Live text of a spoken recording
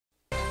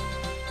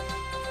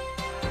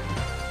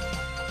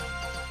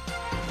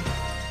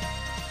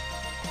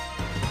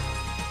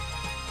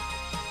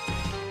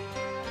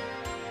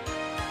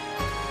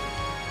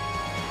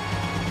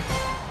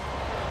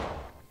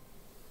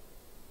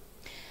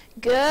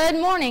Good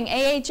morning,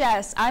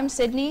 AHS. I'm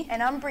Sydney.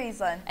 And I'm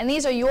Breezeland. And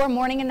these are your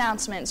morning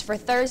announcements for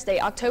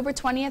Thursday, October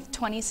 20th,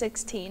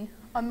 2016.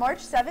 On March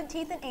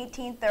 17th and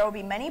 18th, there will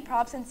be many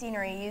props and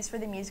scenery used for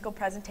the musical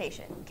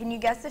presentation. Can you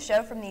guess the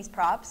show from these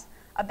props?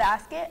 A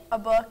basket, a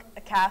book,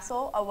 a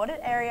castle, a wooded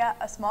area,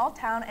 a small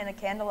town, and a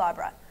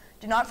candelabra.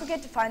 Do not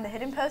forget to find the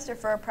hidden poster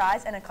for a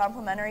prize and a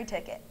complimentary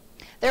ticket.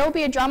 There will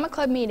be a drama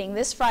club meeting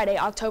this Friday,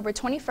 October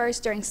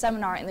 21st during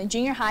seminar in the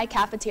junior high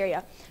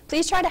cafeteria.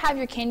 Please try to have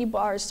your candy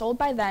bars sold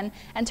by then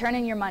and turn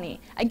in your money.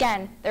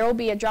 Again, there will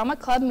be a drama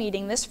club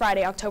meeting this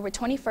Friday, October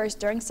 21st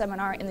during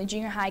seminar in the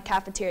junior high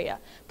cafeteria.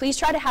 Please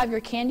try to have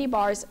your candy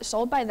bars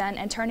sold by then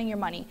and turn in your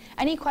money.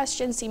 Any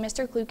questions, see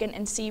Mr. Kluken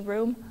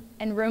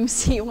in room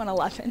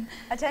C111.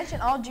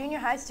 Attention all junior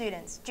high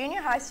students.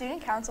 Junior High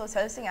Student Council is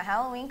hosting a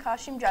Halloween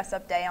costume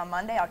dress-up day on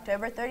Monday,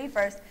 October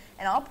 31st,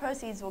 and all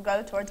proceeds will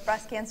go towards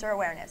breast cancer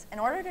awareness. In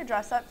order to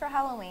dress up for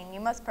Halloween, you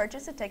must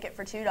purchase a ticket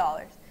for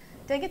 $2.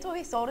 Tickets will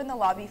be sold in the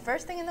lobby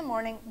first thing in the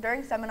morning,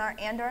 during seminar,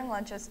 and during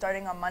lunches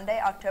starting on Monday,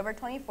 October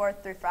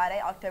 24th through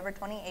Friday, October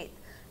 28th.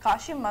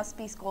 Costume must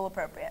be school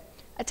appropriate.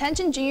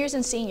 Attention juniors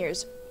and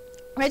seniors.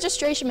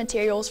 Registration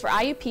materials for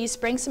IUP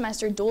spring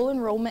semester dual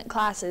enrollment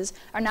classes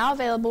are now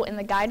available in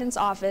the guidance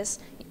office.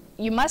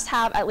 You must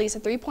have at least a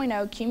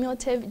 3.0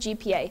 cumulative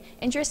GPA.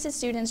 Interested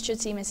students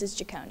should see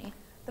Mrs. Giacone.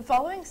 The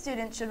following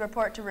students should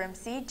report to room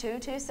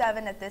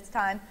C227 at this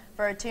time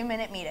for a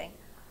 2-minute meeting.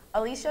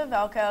 Alicia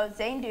Velko,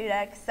 Zane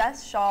Dudek,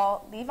 Seth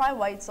Shaw, Levi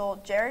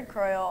Weitzel, Jared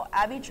Croyle,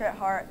 Abby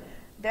Trithart,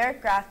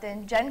 Derek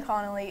Grafton, Jen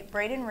Connolly,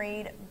 Braden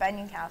Reed, Ben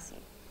Yankowski.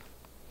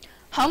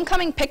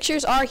 Homecoming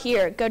pictures are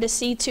here. Go to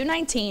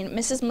C219,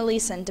 Mrs.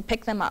 Meleeson, to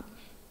pick them up.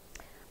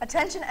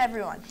 Attention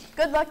everyone.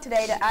 Good luck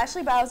today to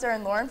Ashley Bowser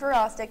and Lauren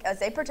Verostic as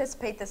they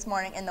participate this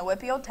morning in the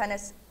Whitfield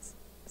Tennis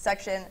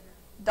Section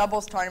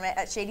Doubles Tournament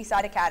at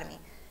Shadyside Academy.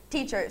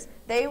 Teachers,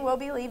 they will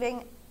be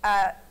leaving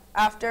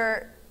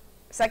after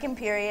second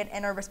period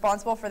and are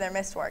responsible for their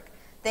missed work.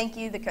 Thank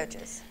you, the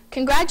coaches.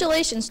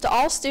 Congratulations to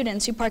all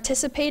students who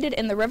participated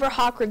in the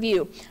Riverhawk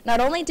Review. Not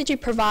only did you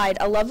provide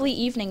a lovely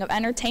evening of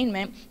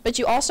entertainment, but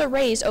you also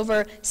raised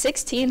over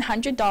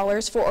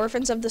 $1,600 for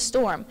Orphans of the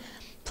Storm.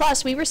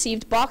 Plus, we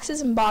received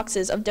boxes and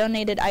boxes of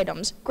donated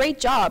items. Great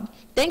job.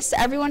 Thanks to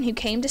everyone who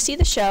came to see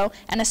the show,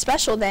 and a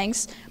special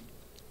thanks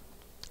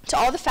to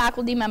all the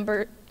faculty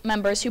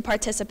members who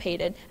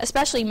participated,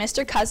 especially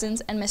Mr.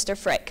 Cousins and Mr.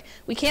 Frick.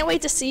 We can't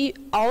wait to see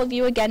all of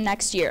you again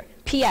next year.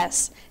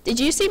 P.S. Did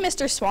you see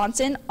Mr.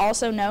 Swanson,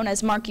 also known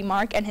as Marky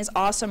Mark, and his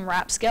awesome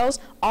rap skills?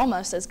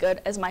 Almost as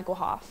good as Michael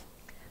Hoff.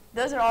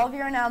 Those are all of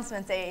your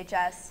announcements,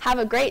 AHS. Have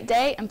a great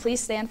day, and please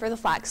stand for the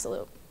flag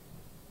salute.